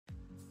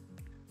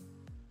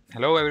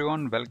Hello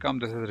everyone, welcome.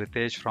 This is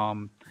Ritesh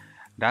from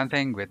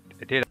Dancing with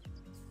Data.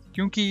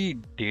 क्योंकि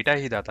data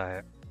ही data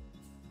है.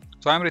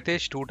 So I'm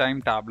Ritesh,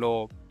 two-time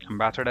Tableau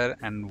ambassador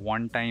and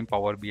one-time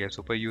Power BI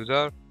super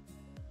user,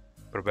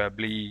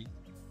 probably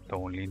the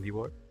only in the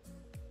world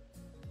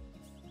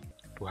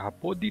to have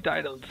both the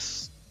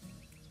titles.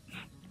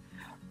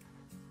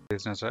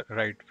 Business,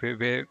 right?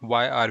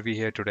 Why are we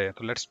here today?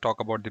 So let's talk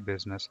about the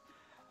business.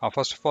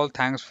 First of all,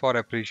 thanks for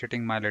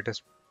appreciating my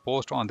latest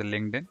post on the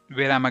LinkedIn,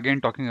 where I'm again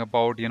talking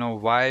about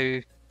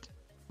why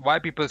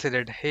people say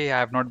that, hey, I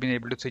have not been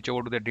able to switch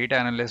over to the data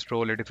analyst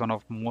role. It is one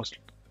of most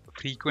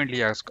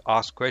frequently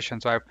asked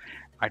questions. So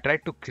I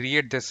tried to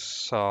create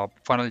this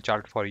funnel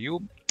chart for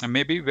you, and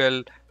maybe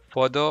we'll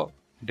further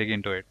dig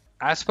into it.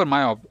 As per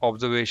my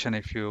observation,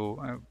 if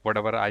you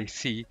whatever I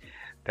see,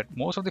 that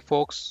most of the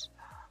folks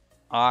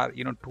are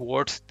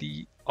towards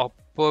the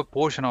upper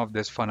portion of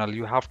this funnel.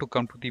 You have to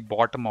come to the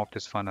bottom of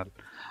this funnel.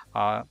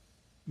 Uh,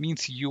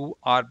 Means you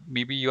are.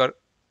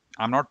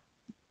 I'm not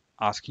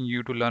asking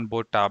you to learn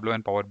both Tableau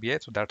and Power BI.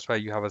 So that's why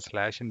you have a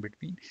slash in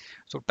between.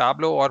 So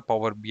Tableau or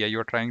Power BI,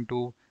 you're trying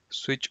to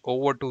switch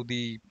over to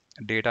the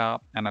data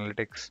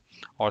analytics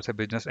or say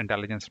business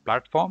intelligence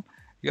platform.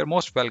 You're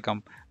most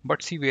welcome.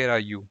 But see, where are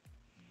you?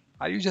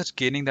 Are you just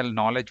gaining the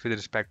knowledge with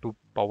respect to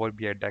Power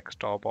BI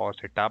desktop or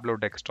say Tableau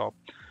desktop,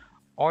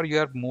 or you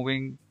are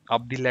moving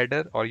up the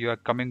ladder, or you are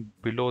coming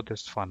below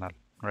this funnel,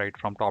 right,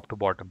 from top to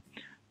bottom?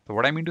 So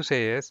what I mean to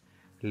say is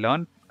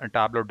learn a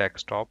Tableau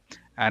desktop,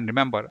 and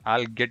remember,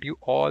 I'll get you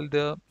all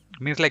the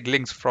means like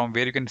links from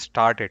where you can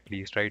start at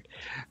least, right?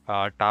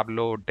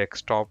 Tableau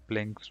desktop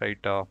links,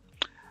 right?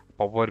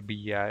 Power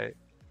BI,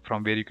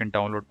 from where you can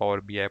download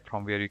Power BI,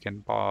 from where you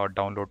can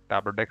download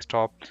Tableau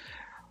desktop,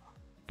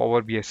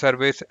 Power BI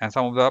service, and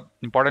some of the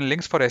important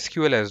links for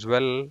SQL as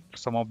well,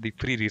 some of the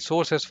free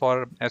resources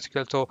for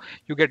SQL. So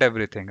you get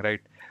everything,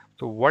 right?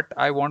 So what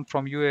I want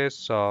from you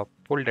is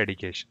full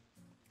dedication,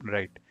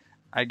 right?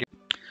 I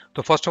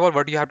So first of all,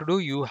 what you have to do,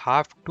 you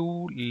have to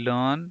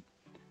learn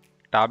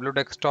Tableau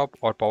desktop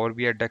or Power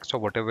BI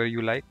desktop, whatever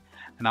you like.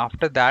 And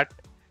after that,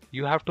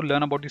 you have to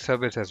learn about the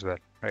service as well,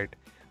 right?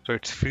 So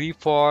it's free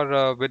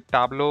for with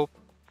Tableau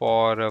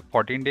for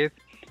 14 days,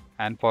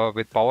 and for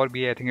with Power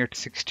BI, I think it's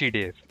 60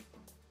 days.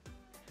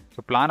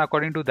 So plan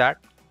according to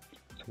that.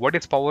 So what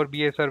is Power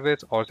BI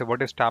service, or say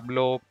what is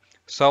Tableau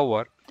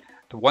server?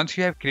 So once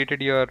you have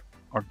created your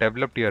or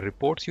developed your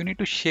reports, you need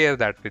to share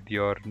that with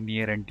your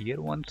near and dear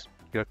ones,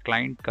 your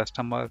client,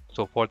 customer,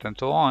 so forth and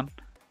so on.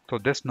 So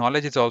this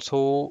knowledge is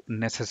also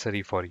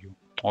necessary for you.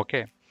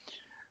 Okay.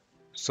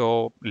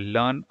 So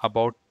learn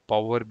about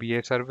Power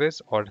BI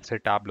service or say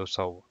Tableau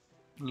server.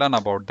 Learn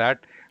about that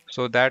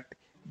so that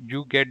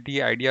you get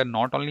the idea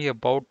not only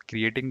about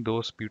creating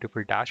those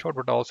beautiful dashboard,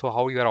 but also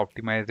how you are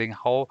optimizing,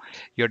 how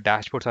your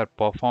dashboards are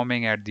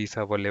performing at the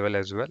server level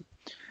as well.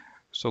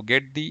 So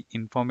get the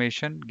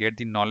information, get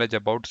the knowledge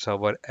about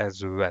server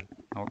as well.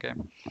 Okay.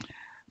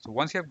 So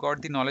once you have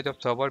got the knowledge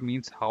of server,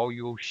 means how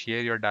you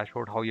share your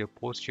dashboard, how you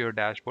post your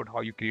dashboard,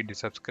 how you create the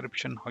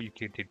subscription, how you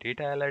create the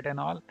data alert and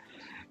all,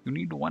 you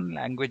need one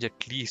language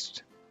at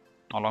least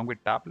along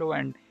with Tableau,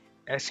 and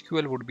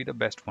SQL would be the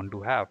best one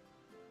to have,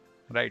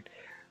 right?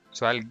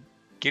 So I'll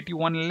get you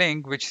one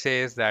link which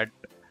says that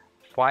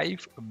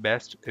 5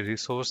 best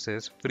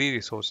resources, free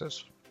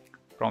resources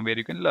from where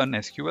you can learn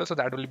SQL. So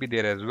that will be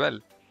there as well.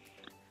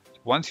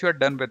 Once you are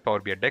done with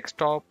Power BI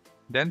desktop,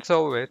 then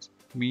service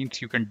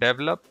means you can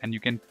develop and you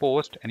can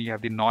post and you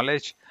have the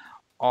knowledge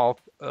of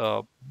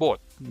both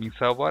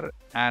server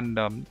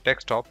and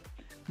desktop.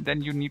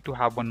 Then you need to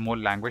have one more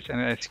language, and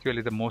SQL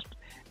is the most,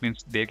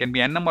 means there can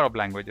be a number of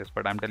languages,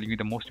 but I'm telling you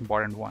the most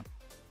important one,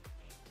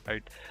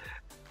 right?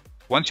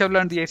 Once you have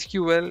learned the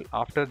SQL,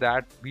 after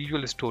that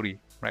Visual Story,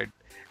 right?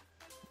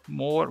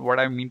 More what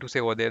I mean to say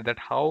over there, that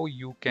how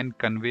you can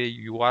convey,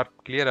 you are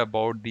clear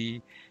about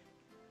the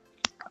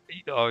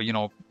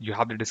you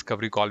have the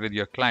discovery call with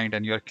your client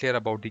and you are clear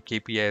about the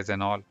KPIs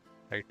and all,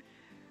 right?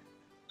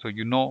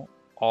 So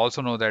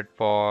also know that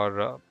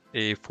for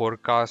a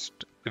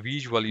forecast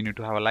visual, you need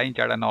to have a line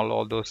chart and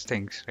all those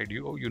things, right?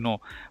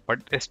 But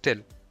still,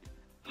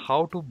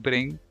 how to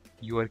bring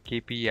your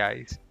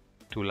KPIs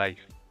to life,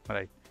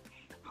 right?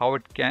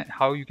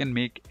 How you can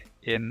make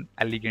an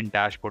elegant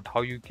dashboard,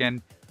 how you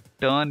can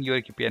turn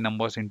your KPI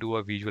numbers into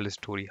a visual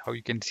story, how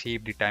you can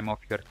save the time of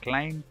your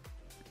client,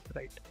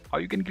 right? How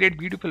you can create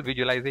beautiful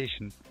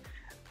visualization.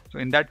 So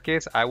in that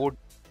case, I would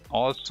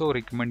also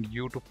recommend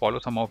you to follow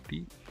some of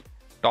the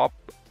top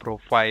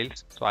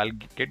profiles. So I'll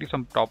get you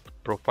some top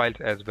profiles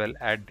as well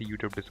at the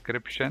YouTube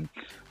description,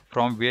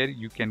 from where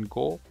you can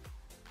go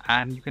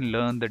and you can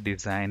learn the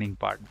designing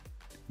part,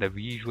 the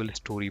visual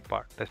story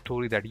part, the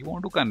story that you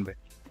want to convey.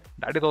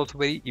 That is also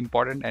very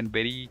important and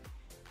very,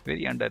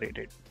 very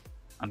underrated,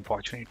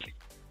 unfortunately.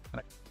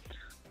 Right.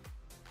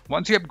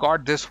 Once you have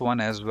got this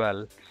one as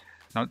well,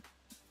 now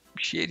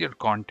share your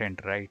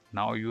content. Right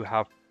now you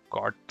have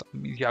got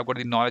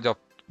the knowledge of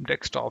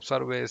desktop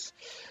service.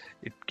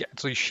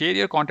 So you share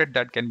your content.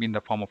 That can be in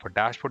the form of a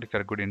dashboard if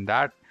you're good in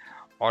that,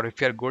 or if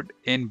you're good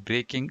in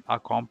breaking a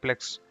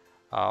complex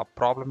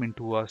problem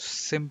into a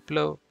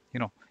simpler, you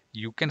know,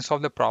 you can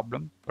solve the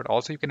problem, but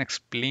also you can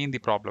explain the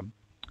problem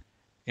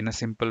in a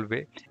simple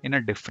way, in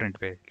a different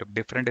way. Look,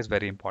 different is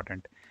very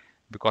important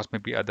because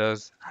maybe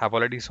others have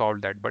already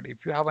solved that. But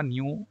if you have a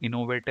new,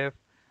 innovative,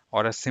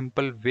 or a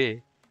simple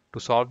way to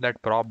solve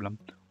that problem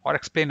or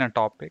explain a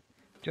topic,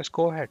 just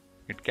go ahead.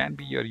 It can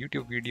be your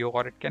YouTube video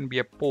or it can be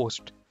a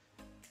post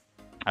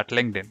at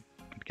LinkedIn.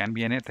 It can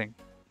be anything,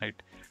 right?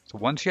 So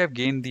once you have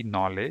gained the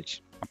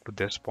knowledge up to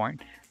this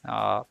point,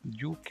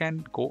 you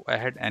can go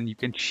ahead and you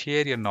can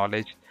share your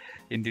knowledge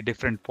in the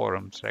different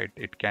forums, right?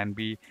 It can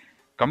be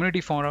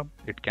community forum,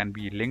 it can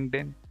be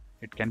LinkedIn,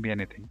 it can be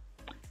anything.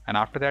 And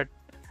after that,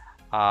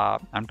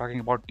 I'm talking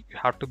about you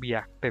have to be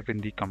active in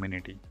the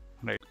community,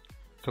 right?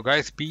 So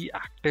guys, be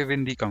active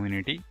in the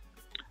community.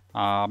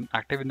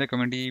 Active in the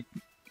community,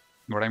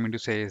 what I mean to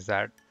say is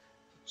that,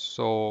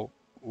 so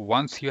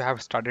once you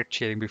have started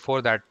sharing,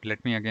 before that,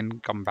 let me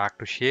again come back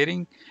to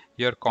sharing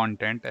your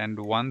content. And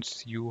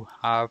once you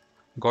have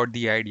got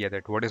the idea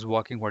that what is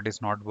working, what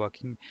is not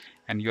working,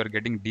 and you are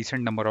getting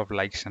decent number of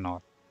likes and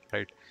all,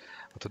 right?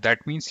 So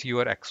that means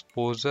your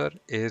exposure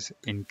is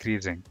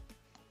increasing.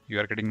 You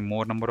are getting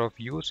more number of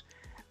views.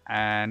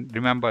 And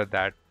remember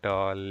that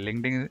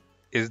LinkedIn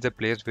is the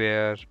place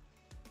where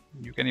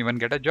you can even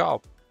get a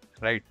job,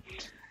 right?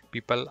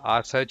 People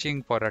are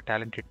searching for a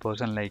talented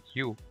person like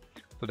you.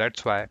 So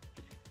that's why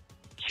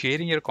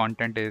sharing your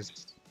content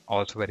is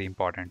also very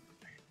important,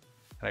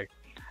 right?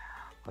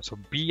 So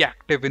be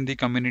active in the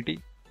community,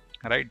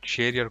 right?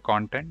 Share your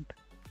content,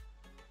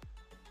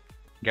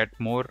 get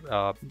more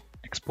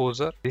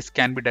exposure. This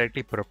can be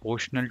directly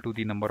proportional to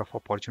the number of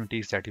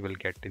opportunities that you will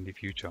get in the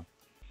future.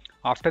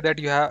 After that,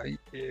 you have,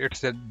 it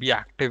said be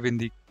active in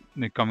the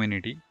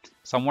community,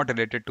 somewhat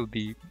related to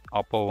the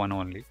upper one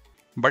only.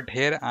 But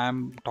here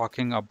I'm not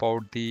talking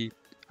about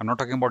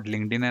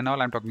LinkedIn and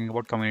all. I'm talking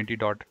about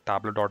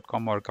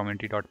community.tableau.com or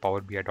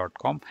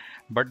community.powerbi.com.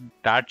 But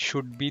that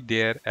should be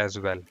there as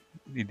well,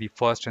 the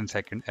first and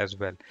second as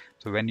well.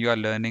 So when you are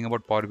learning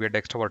about Power BI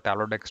Desktop or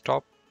Tableau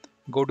Desktop,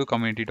 go to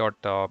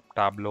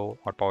community.tableau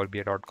or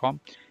powerbi.com.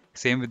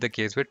 Same with the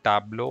case with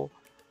Tableau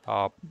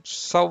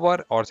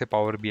server or say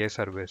Power BI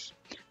service.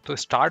 So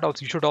start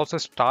also, you should also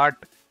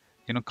start,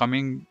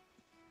 coming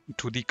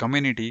to the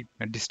community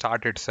at the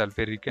start itself,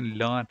 where you can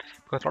learn,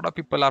 because a lot of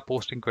people are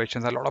posting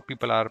questions, a lot of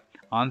people are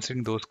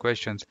answering those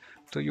questions,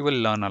 so you will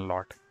learn a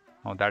lot.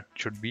 Now that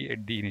should be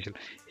at the initial.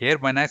 Here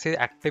when I say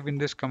active in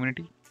this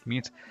community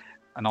means,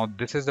 now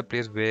this is the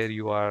place where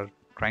you are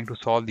trying to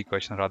solve the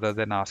question rather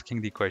than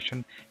asking the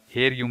question.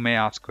 Here you may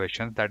ask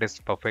questions, that is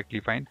perfectly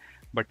fine,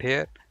 but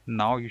here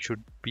now you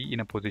should be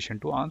in a position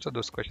to answer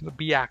those questions. So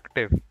be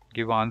active,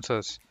 give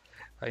answers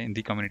in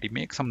the community,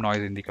 make some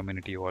noise in the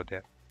community over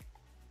there.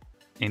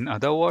 In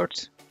other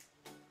words,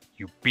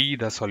 you be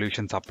the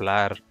solution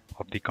supplier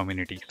of the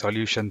community,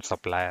 solution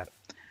supplier.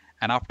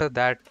 And after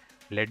that,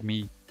 let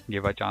me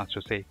give a chance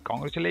to say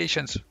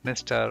congratulations,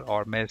 Mr.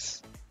 or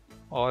Miss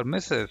or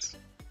Mrs.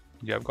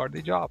 You have got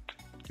the job.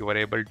 You are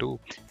able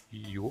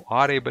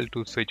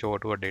to switch over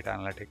to a data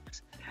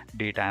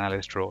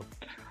analyst role.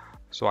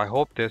 So I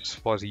hope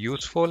this was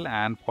useful,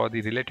 and for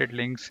the related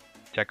links,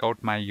 check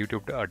out my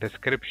YouTube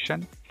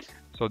description.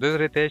 So this is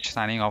Ritesh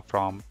signing off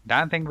from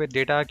Dancing with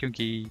Data,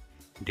 क्योंकि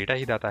data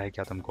ही दाता है,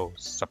 क्या तुमको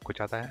सब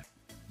कुछ आता है?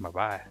 Bye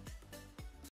bye.